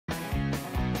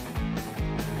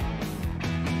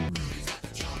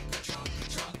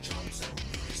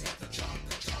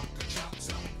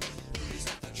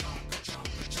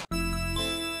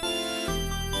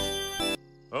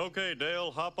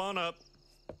hop on up.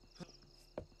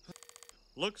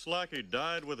 Looks like he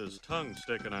died with his tongue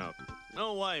sticking out.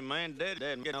 No way, man. Dead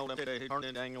getting old.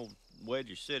 Dang old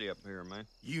wedgie city up here, man.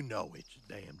 You know it's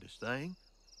the damnedest thing.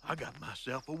 I got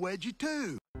myself a wedgie,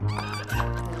 too.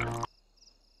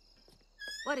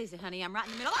 What is it, honey? I'm right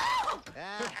in the middle. Oh!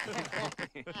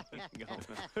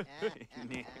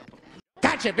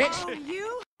 Gotcha, bitch! Oh,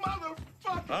 you?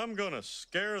 Motherfucker! I'm gonna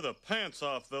scare the pants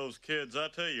off those kids, I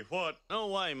tell you what. No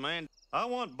way, man. I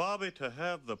want Bobby to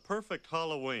have the perfect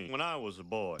Halloween when I was a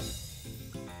boy.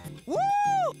 Woo!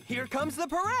 Here comes the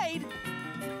parade!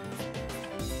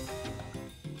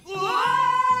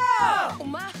 Whoa! Oh,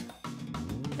 my...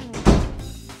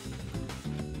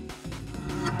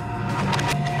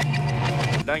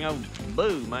 Dang old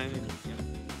boo, man.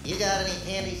 You got any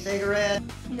candy cigarette?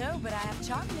 No, but I have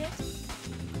chocolate.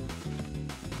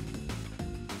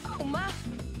 Oh, my...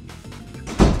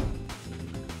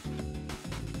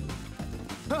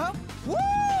 Woo!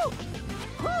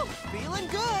 Woo! Feeling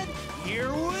good.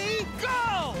 Here we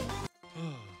go!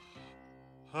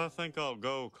 I think I'll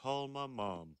go call my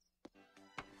mom.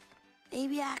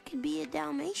 Maybe I can be a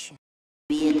Dalmatian.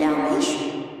 Be a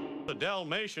Dalmatian. The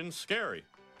Dalmatian's scary.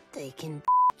 They can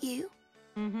you.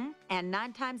 Mm-hmm. And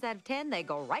 9 times out of 10, they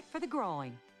go right for the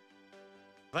groin.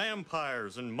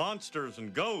 Vampires and monsters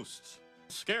and ghosts.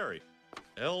 Scary.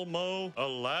 Elmo,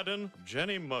 Aladdin,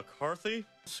 Jenny McCarthy.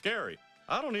 Scary.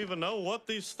 I don't even know what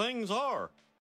these things are.